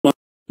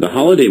The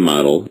holiday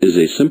model is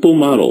a simple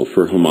model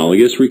for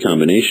homologous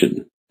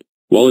recombination.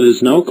 While it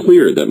is now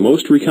clear that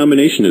most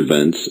recombination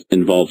events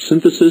involve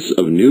synthesis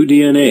of new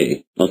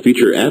DNA, a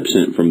feature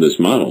absent from this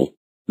model,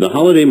 the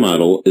holiday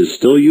model is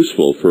still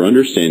useful for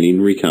understanding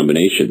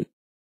recombination.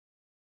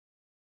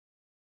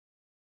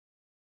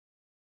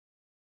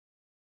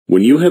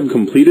 When you have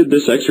completed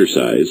this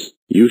exercise,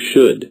 you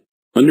should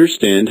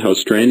understand how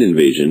strand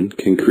invasion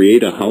can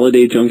create a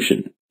holiday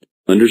junction,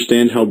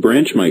 understand how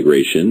branch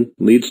migration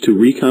leads to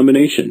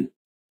recombination,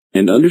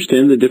 and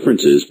understand the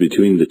differences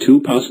between the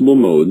two possible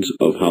modes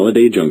of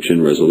holiday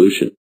junction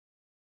resolution.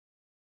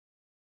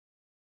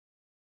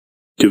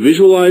 To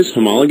visualize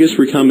homologous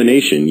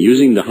recombination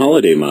using the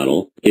holiday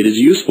model, it is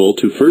useful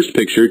to first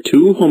picture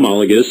two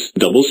homologous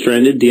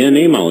double-stranded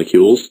DNA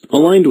molecules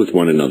aligned with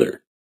one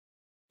another.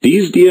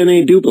 These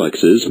DNA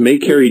duplexes may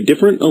carry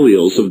different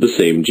alleles of the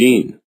same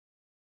gene.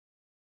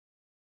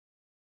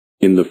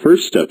 In the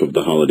first step of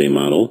the holiday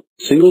model,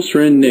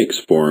 single-strand nicks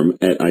form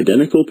at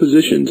identical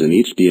positions in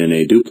each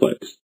DNA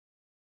duplex.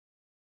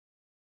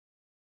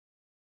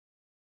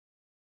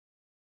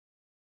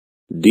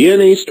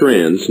 DNA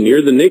strands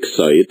near the nick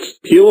sites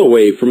peel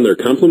away from their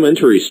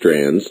complementary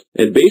strands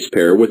and base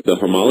pair with the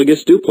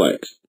homologous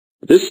duplex.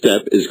 This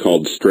step is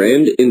called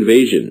strand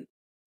invasion.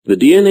 The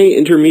DNA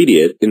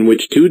intermediate in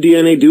which two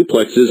DNA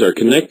duplexes are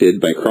connected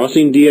by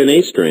crossing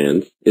DNA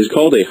strands is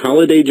called a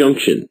holiday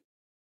junction.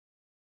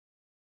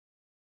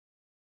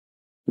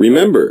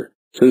 Remember,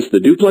 since the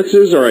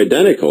duplexes are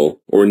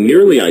identical or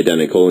nearly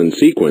identical in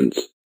sequence,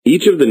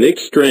 each of the nick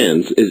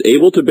strands is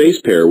able to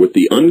base pair with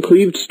the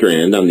uncleaved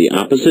strand on the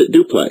opposite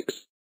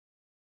duplex.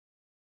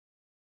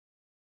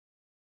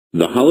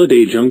 The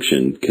holiday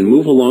junction can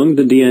move along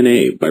the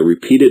DNA by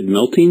repeated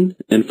melting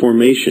and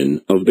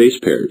formation of base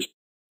pairs.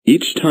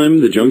 Each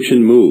time the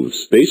junction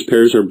moves, base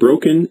pairs are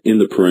broken in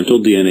the parental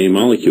DNA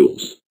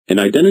molecules, and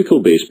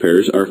identical base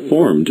pairs are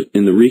formed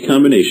in the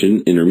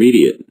recombination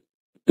intermediate.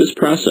 This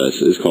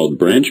process is called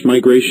branch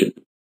migration.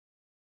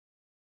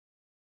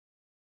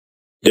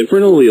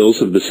 Different alleles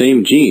of the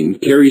same gene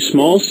carry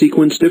small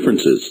sequence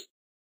differences.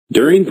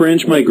 During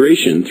branch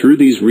migration through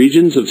these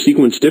regions of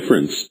sequence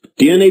difference,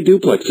 DNA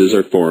duplexes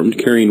are formed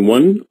carrying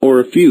one or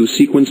a few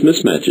sequence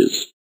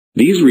mismatches.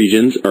 These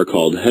regions are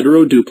called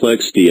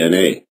heteroduplex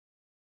DNA.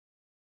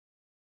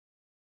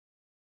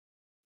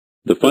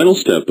 The final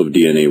step of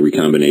DNA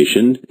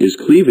recombination is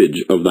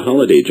cleavage of the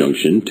holiday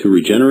junction to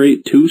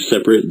regenerate two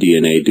separate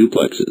DNA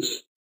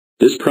duplexes.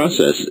 This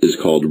process is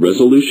called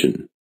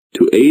resolution.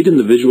 To aid in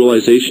the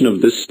visualization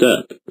of this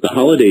step, the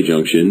holiday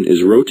junction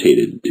is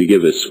rotated to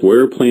give a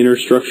square planar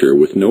structure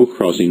with no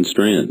crossing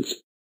strands.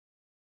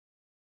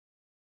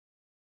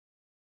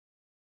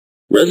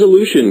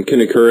 Resolution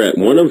can occur at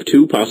one of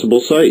two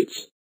possible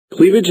sites.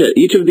 Cleavage at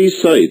each of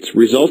these sites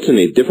results in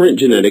a different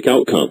genetic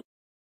outcome.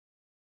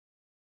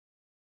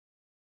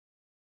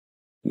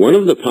 One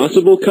of the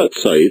possible cut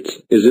sites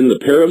is in the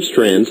pair of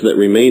strands that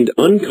remained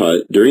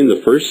uncut during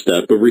the first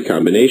step of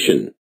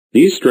recombination.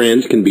 These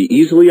strands can be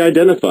easily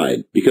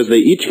identified because they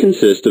each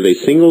consist of a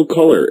single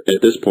color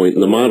at this point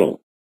in the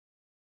model.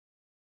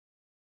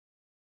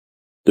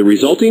 The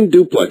resulting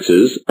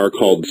duplexes are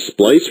called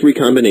splice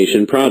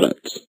recombination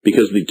products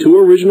because the two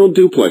original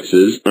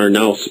duplexes are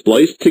now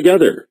spliced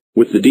together,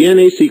 with the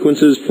DNA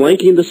sequences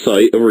flanking the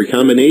site of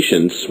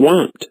recombination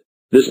swamped.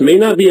 This may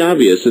not be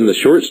obvious in the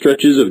short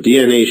stretches of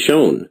DNA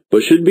shown,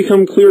 but should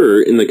become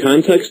clearer in the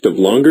context of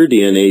longer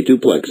DNA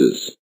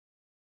duplexes.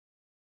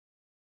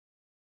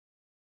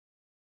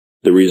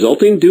 The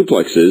resulting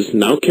duplexes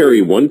now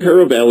carry one pair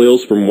of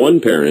alleles from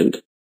one parent,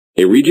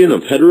 a region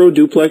of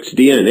heteroduplex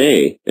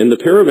DNA, and the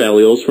pair of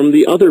alleles from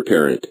the other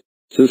parent.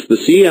 Since the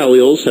C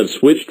alleles have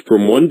switched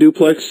from one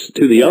duplex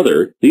to the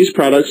other, these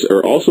products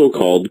are also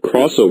called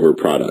crossover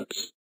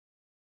products.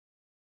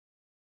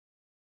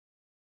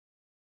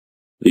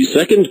 The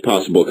second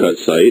possible cut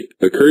site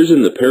occurs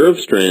in the pair of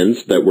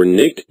strands that were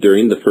nicked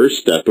during the first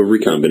step of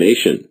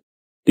recombination.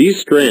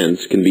 These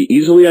strands can be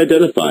easily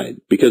identified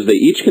because they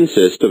each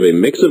consist of a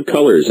mix of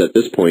colors at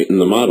this point in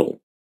the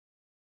model.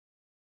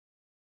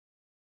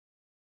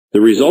 The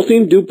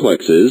resulting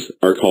duplexes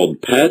are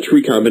called patch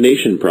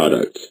recombination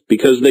products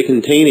because they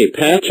contain a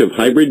patch of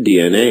hybrid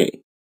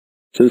DNA.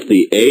 Since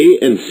the A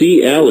and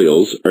C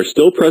alleles are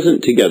still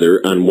present together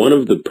on one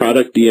of the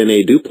product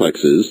DNA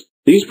duplexes,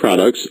 these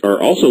products are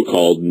also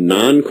called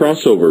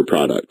non-crossover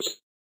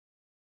products.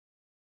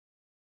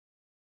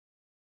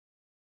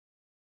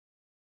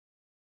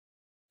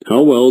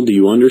 How well do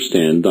you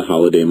understand the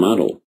holiday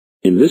model?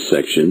 In this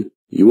section,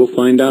 you will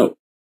find out.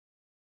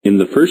 In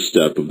the first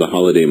step of the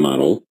holiday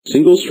model,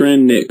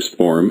 single-strand nicks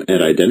form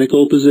at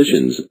identical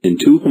positions in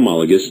two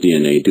homologous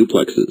DNA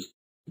duplexes.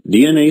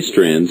 DNA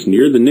strands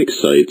near the nick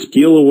sites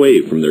peel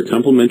away from their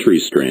complementary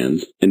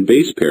strands and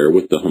base pair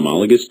with the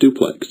homologous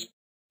duplex.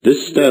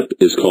 This step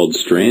is called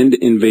strand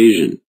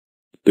invasion.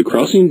 The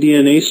crossing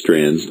DNA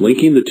strands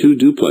linking the two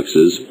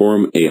duplexes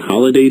form a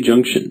holiday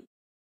junction.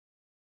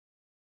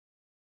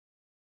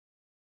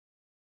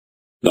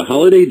 The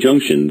holiday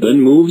junction then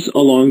moves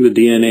along the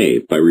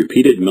DNA by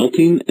repeated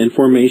melting and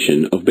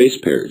formation of base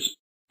pairs.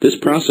 This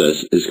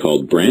process is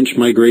called branch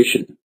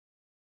migration.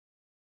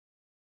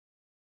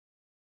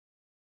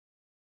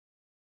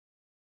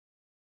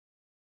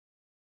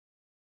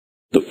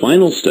 The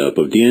final step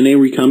of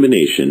DNA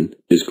recombination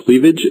is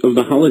cleavage of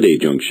the holiday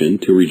junction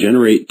to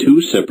regenerate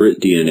two separate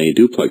DNA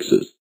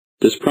duplexes.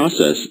 This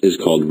process is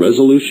called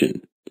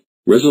resolution.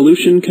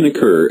 Resolution can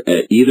occur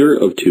at either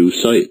of two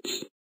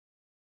sites.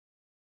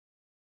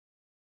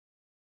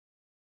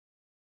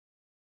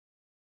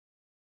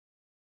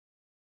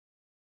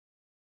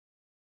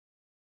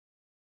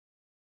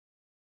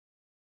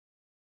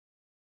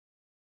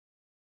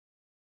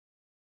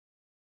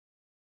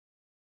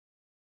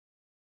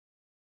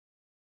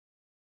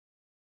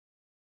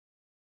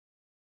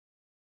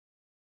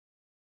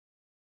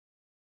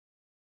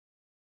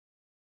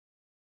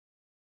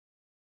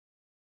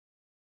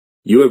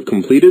 You have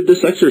completed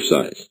this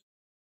exercise.